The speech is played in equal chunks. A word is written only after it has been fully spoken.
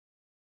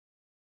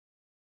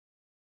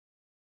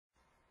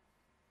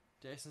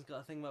Jason's got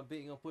a thing about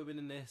beating up women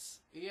in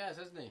this. He has,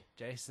 hasn't he?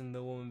 Jason,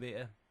 the woman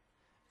beater.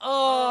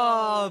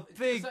 Oh,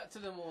 big. Does that to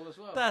them all as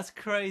well? That's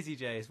crazy,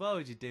 Jace. Why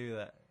would you do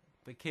that?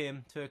 But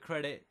Kim, to her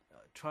credit,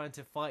 trying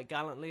to fight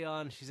gallantly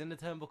on. She's in the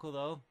turnbuckle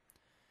though.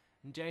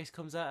 And Jace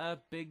comes at her.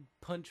 Big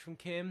punch from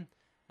Kim.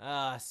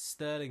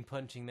 Sterling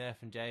punching there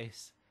from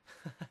Jace.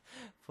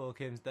 Poor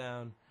Kim's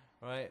down.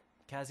 Right.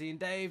 Kazzy and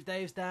Dave.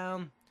 Dave's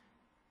down.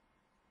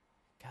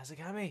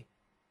 Kazakami.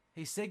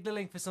 He's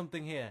signalling for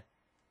something here.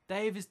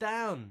 Dave is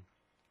down.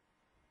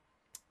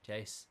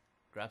 Jace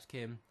grabs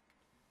Kim.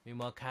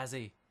 Meanwhile,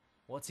 Kazzy.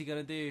 What's he going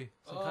to do?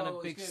 Some kind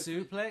of big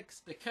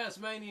suplex? The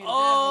Tasmanian Devil.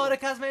 Oh, the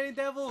Tasmanian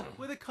Devil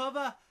with a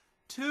cover.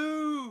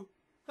 2.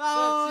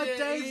 Oh,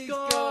 Dave's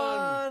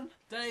gone.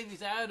 Dave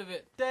is out of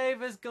it.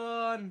 Dave is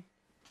gone.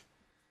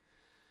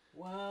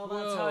 Well,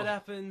 that's how it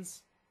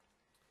happens.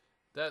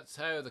 That's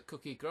how the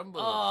cookie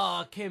crumbles.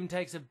 Oh, Kim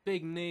takes a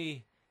big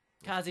knee.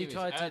 Kazzy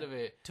tried to out of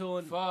it.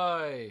 taunt.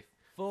 5,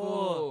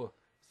 4,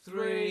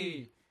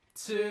 3,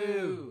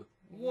 2,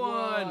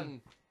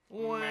 1.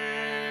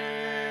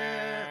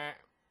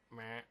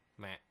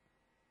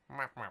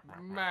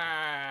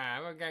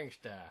 I'm a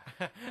gangster.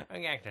 A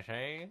gangster,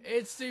 eh?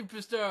 It's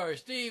Superstar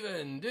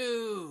Stephen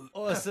Do.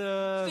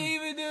 Awesome.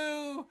 Stephen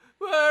Do,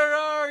 where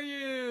are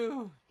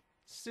you?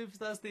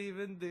 Superstar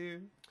Stephen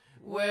Do.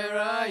 Where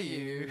are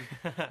you?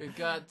 We've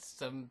got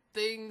some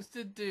things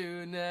to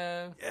do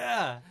now.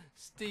 Yeah.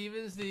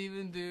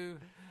 Stephen Do.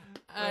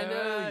 I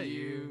know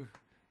you.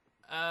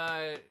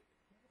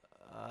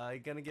 You're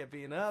gonna get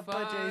beaten up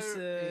by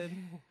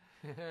Jason.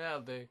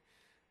 I'll do.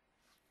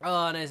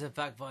 Oh, and there's a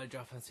backfire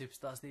drop on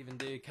Superstar Stephen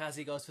Do.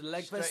 Kazzy goes for the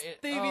leg for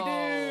Stevie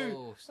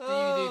Do. Stevie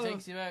Do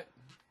takes him out.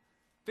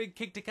 Big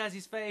kick to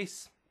Kazzy's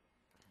face.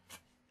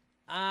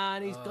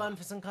 And he's gone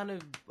for some kind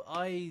of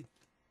eye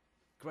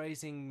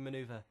grazing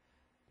maneuver.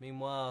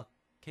 Meanwhile,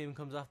 Kim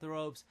comes off the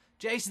ropes.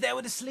 Jason there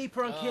with a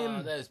sleeper on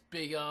Kim. There's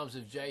big arms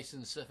of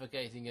Jason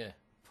suffocating her.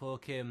 Poor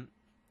Kim.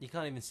 You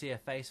can't even see her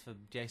face for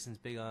Jason's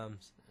big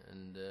arms.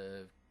 And,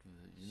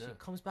 She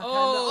comes back.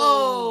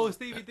 Oh,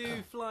 Stevie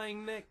Do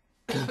flying neck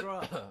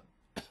drop.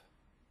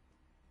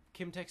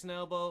 Kim takes an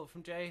elbow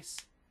from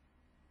Jace.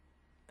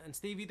 And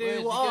Stevie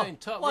Do.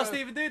 What's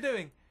Stevie Do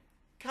doing?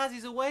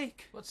 Kazzy's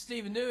awake. What's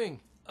Stephen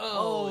doing?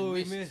 Oh,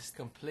 he missed.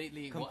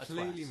 Completely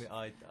Completely.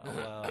 Wow,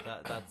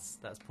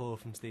 that's poor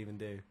from Stephen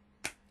Do.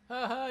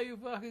 Haha, you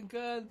fucking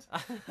cunt.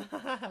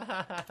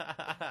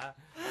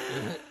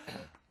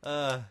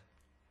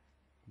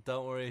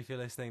 Don't worry if you're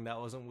listening, that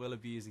wasn't Will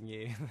abusing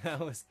you. That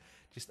was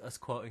just us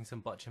quoting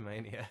some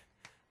botchamania.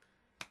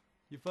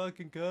 You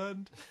fucking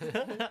cunt.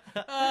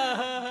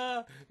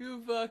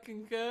 You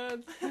fucking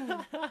cunt.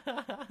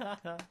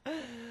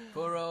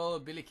 Poor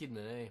old Billy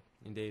Kidman, eh?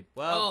 Indeed.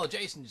 Well,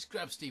 Jason just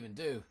grabs Stephen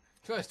Do.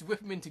 Tries to whip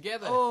him in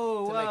together.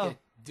 Oh, to wow. make a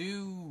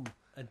do.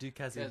 A do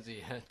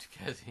Kazzy.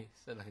 Kazzy.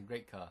 Sounds like a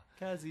great car.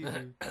 Kazzy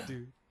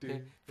do.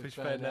 Push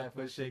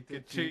pineapple, shake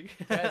a tree.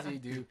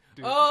 Kazzy do.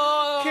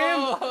 Oh!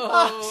 Kim!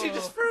 Oh, she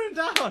just threw him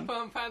down.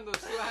 Pump handle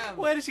slam.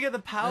 Where did she get the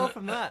power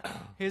from that?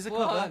 Here's a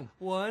cover.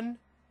 1,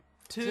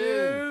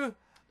 2.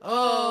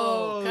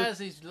 Oh!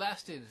 Kazzy's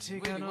lasted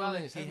really well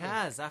in his He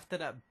has, after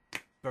that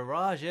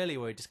barrage earlier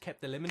where he just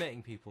kept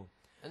eliminating people.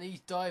 And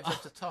he's dived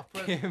up the top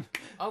rope.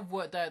 I've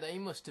worked out that he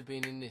must have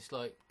been in this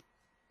like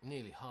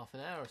nearly half an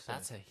hour or so.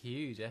 That's a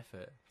huge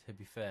effort, to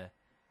be fair.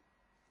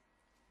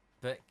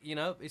 But you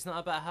know, it's not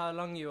about how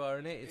long you are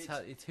in it.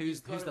 It's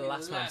who's the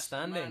last man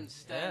standing.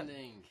 Yep.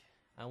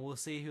 And we'll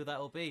see who that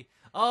will be.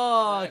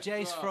 Oh,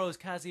 Jace throws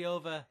Kazzy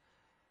over.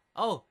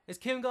 Oh, is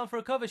Kim gone for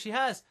a cover? She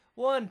has.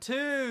 1,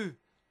 2.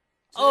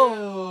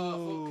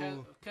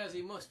 Oh,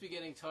 Kazzy must be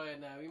getting tired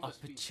now. He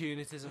must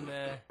opportunism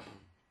there.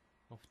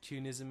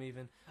 Opportunism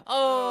even.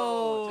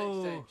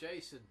 Oh, takes down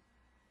Jason.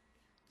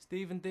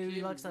 Stephen Do, he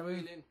likes that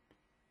move.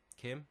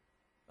 Kim.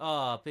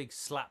 Oh, big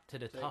slap to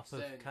the top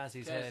of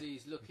Kazzy's head.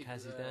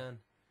 Kazzy's down.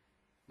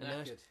 And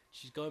now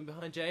she's going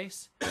behind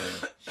Jace.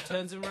 She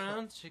turns him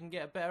around. She can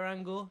get a better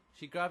angle.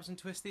 She grabs and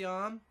twists the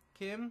arm.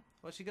 Kim,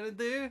 what's she gonna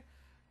do?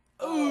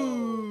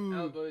 Ooh!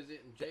 Elbows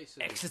it and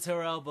Jason.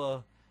 Exeter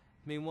elbow.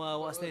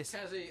 Meanwhile, what's this?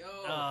 Kazzy.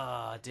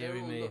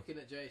 Dearie me. Looking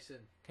at Jason.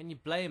 Can you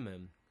blame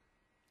him?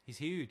 He's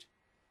huge.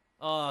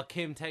 Oh,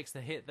 Kim takes the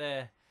hit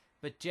there.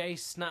 But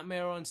Jace,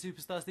 snapmare on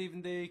Superstar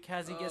Stephen Do.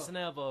 Kazzy gets an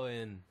elbow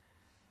in.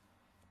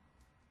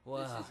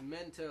 Wow. This is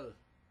mental.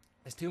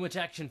 There's too much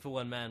action for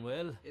one man,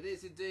 Will. It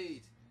is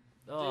indeed.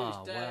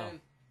 Oh, wow.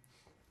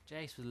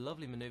 Jace with a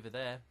lovely manoeuvre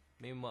there.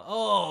 Meanwhile,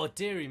 oh,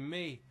 dearie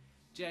me.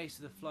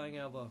 Jace with a flying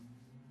elbow.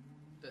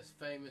 This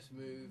famous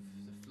move,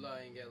 the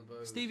flying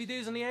elbow. Stevie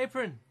Do's on the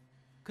apron.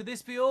 Could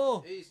this be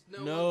all? He is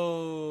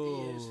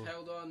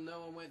held on. No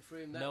one went for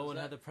him. No one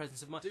had the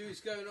presence of mind. Dude's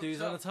going up Dude's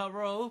top. on the top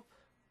rope.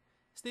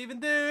 Stephen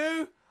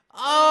Do.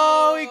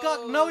 Oh, he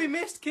got... No, he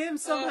missed Kim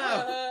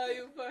somehow.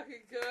 You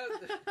fucking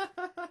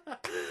cunt.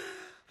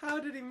 How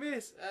did he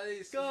miss?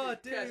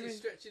 God, Kazzy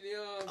stretching the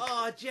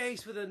arm.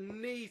 Jace with a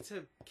knee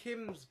to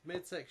Kim's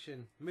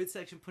midsection.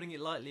 Midsection, putting it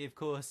lightly, of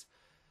course.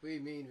 We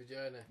mean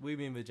vagina. We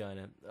mean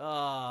vagina.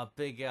 Ah,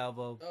 big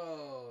elbow.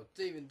 Oh,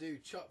 Stephen Do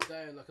chopped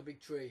down like a big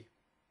tree.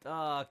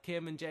 Ah,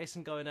 Kim and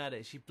Jason going at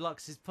it. She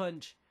blocks his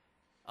punch.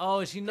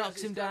 Oh, she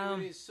knocks him down.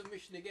 With his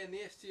submission again, the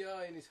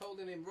STI, and he's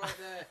holding him right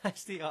there.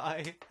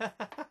 STI.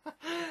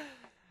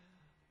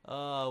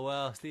 Oh,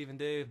 well, Stephen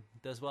Do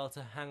does well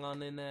to hang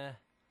on in there.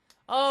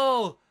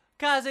 Oh,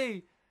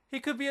 Kazi! He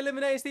could be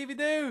eliminating Stevie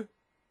Do.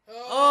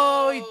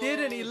 Oh, he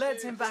didn't. He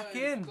lets him back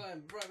in.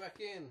 Right back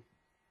in.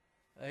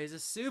 Here's a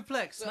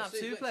suplex. Snap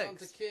suplex.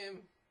 Onto Kim.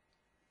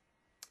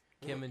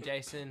 Kim and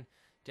Jason.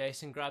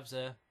 Jason grabs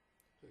her.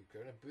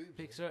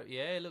 Picks her up.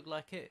 Yeah, it looked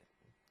like it.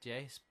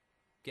 Jace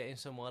getting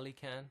some while he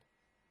can.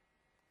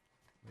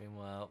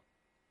 Meanwhile,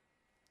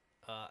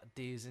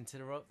 D's into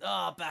the rope.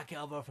 Back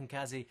elbow from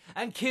Kazi.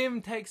 And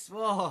Kim takes,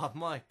 oh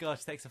my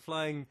gosh, takes a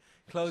flying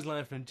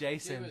clothesline from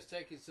Jason. Kim is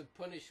taking some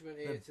punishment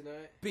here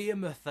tonight.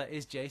 Behemoth that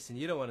is Jason.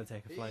 You don't want to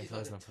take a flying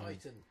clothesline from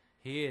him.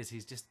 He is.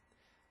 He's just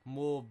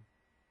more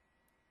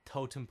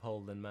totem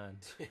pole than man.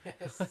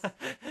 Yes.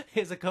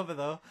 Here's a cover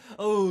though.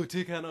 Oh,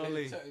 2 count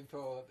only. Totem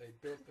pole, they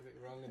built a bit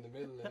wrong in the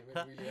middle and it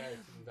went really out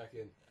and back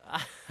in.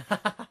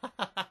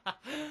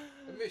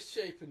 A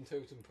misshapen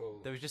totem pole.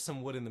 There was just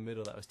some wood in the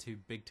middle that was too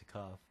big to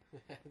carve.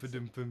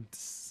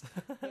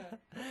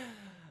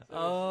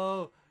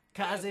 Oh,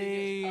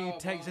 Kazi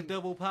takes a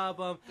double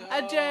powerbomb.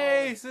 And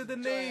Jace with the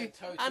knee.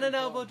 And an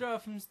elbow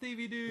drop from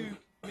Stevie Do.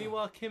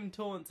 Meanwhile, Kim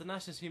taunts a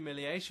national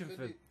humiliation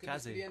for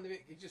Kazi. At the end of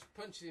it, he just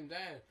punches him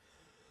down.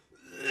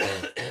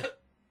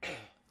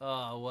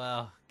 Oh,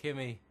 well,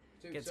 Kimmy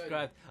gets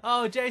grabbed.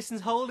 Oh,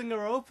 Jason's holding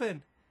her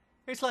open.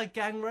 It's like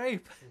gang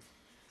rape.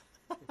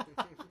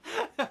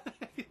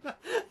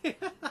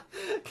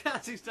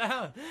 Kazi's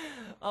down.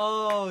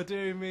 Oh,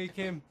 dear me,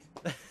 Kim.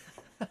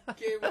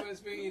 Kim was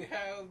being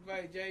held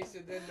by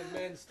Jason, then the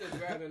men stood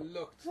around and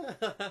looked.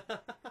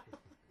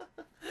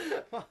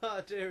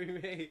 Oh, dear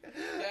me.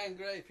 Gang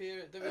rape here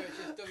at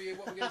WHSW.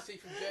 What we're going to see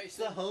from Jason? It's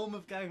the home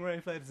of gang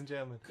rape, ladies and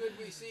gentlemen. Could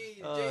we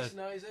see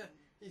Jasonizer?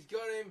 He's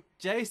got him.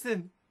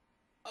 Jason.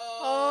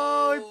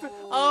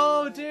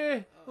 Oh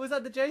dear. Was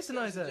that the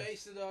Jasonizer?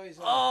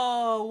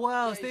 Oh,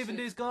 wow. Stephen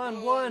Do's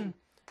gone. 1,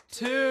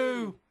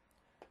 2.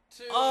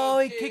 Oh,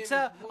 he kicks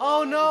out.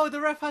 Oh, no. The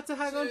ref had to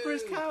hang on for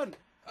his count.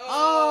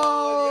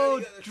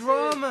 Oh,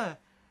 drama.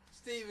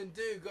 Stephen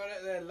Do got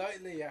out there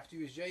lightly after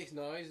he was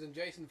Jasonized and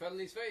Jason fell in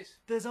his face.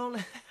 There's only...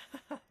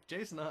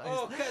 Jasonized.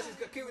 Oh, Kazi's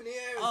got Kim in the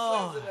air and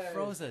oh,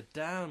 throws her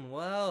down.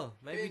 Well,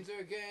 maybe... Into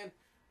again.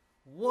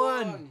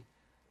 1,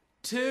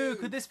 2.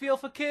 Could this be all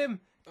for Kim?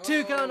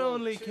 2 count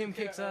only. Kim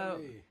kicks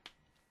out.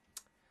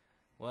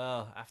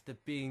 Well, after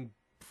being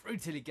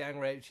brutally gang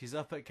raped, she's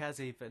up at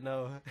Kazi, but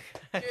no.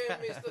 Kim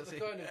is not the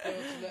kind of girl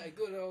to let a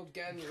good old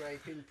gang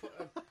raping put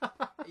a,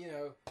 you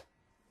know...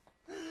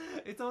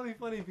 It's only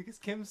funny because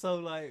Kim's so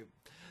like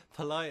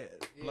polite.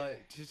 Yeah.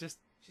 Like she's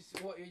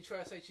what you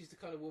try to say? She's the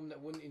kind of woman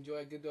that wouldn't enjoy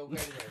a good old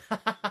gang rape.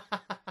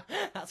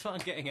 That's what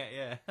I'm getting at.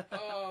 Yeah.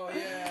 Oh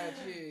yeah,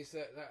 jeez.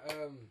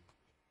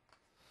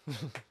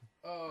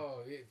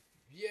 Oh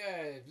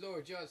yeah,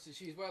 Laura Johnson.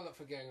 She's well up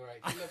for gang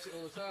rape. She loves it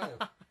all the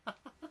time.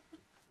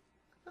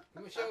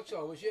 Michelle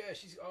Chalmers, yeah,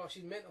 she's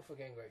mental for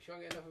gang rape. She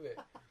won't get enough of it.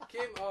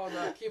 Kim, oh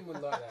no, Kim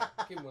wouldn't like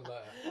that. Kim wouldn't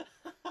like that.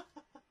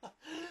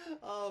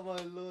 Oh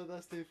my lord,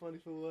 that's too funny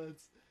for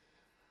words.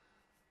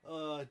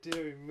 Oh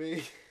dearie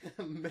me,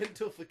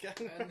 mental for gang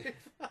rape.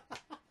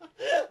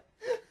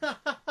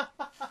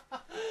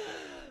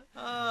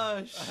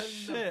 Oh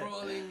shit! And the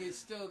brawling is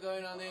still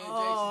going on here.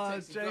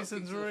 Oh,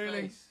 Jason's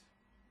reeling.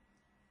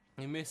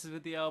 He misses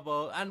with the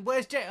elbow, and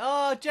where's Jason?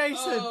 Oh,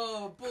 Jason!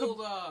 Oh,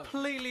 bulldog!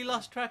 Completely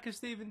lost track of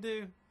Stephen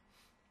Do.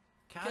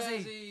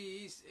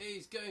 Kazi,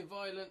 he's going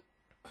violent.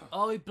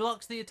 Oh, he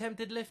blocks the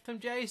attempted lift from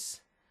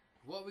Jace.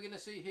 What are we going to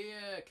see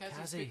here?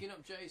 Kazi's picking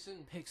up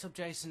Jason. Picks up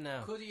Jason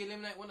now. Could he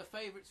eliminate one of the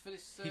favourites for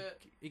this?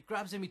 He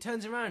grabs him. He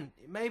turns around.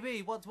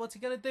 Maybe. What's he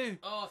going to do?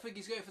 Oh, I think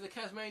he's going for the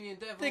Tasmanian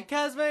Devil. The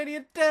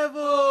Tasmanian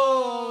Devil.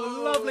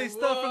 Oh, lovely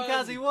stuff from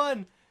Kazi.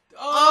 1.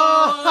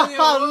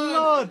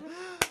 Oh Lord.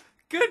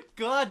 Good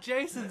God,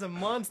 Jason's a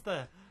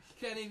monster.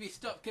 Can he be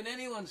stopped? Can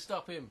anyone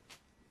stop him?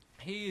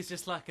 He is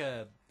just like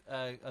a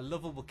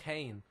lovable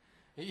cane.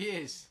 He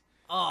is.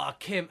 Oh,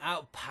 Kim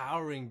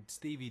outpowering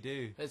Stevie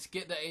Do. Let's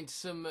get that into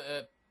some,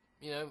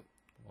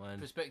 1,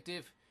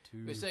 perspective.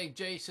 2. We're saying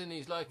Jason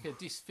is like a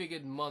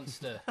disfigured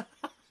monster.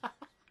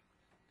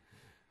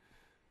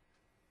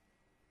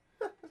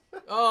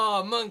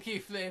 Oh, monkey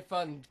flip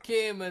on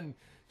Kim, and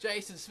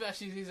Jason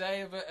smashes his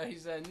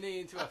knee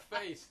into her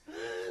face.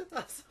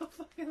 That's so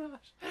fucking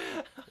harsh.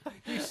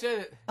 You said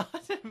it. I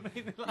didn't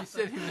mean it like You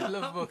said he was a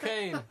lovable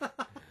cane,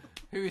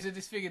 who is a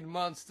disfigured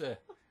monster.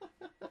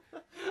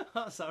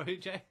 Oh, sorry,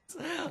 James.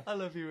 I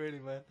love you really,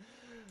 man.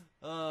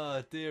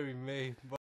 Oh, dearie me.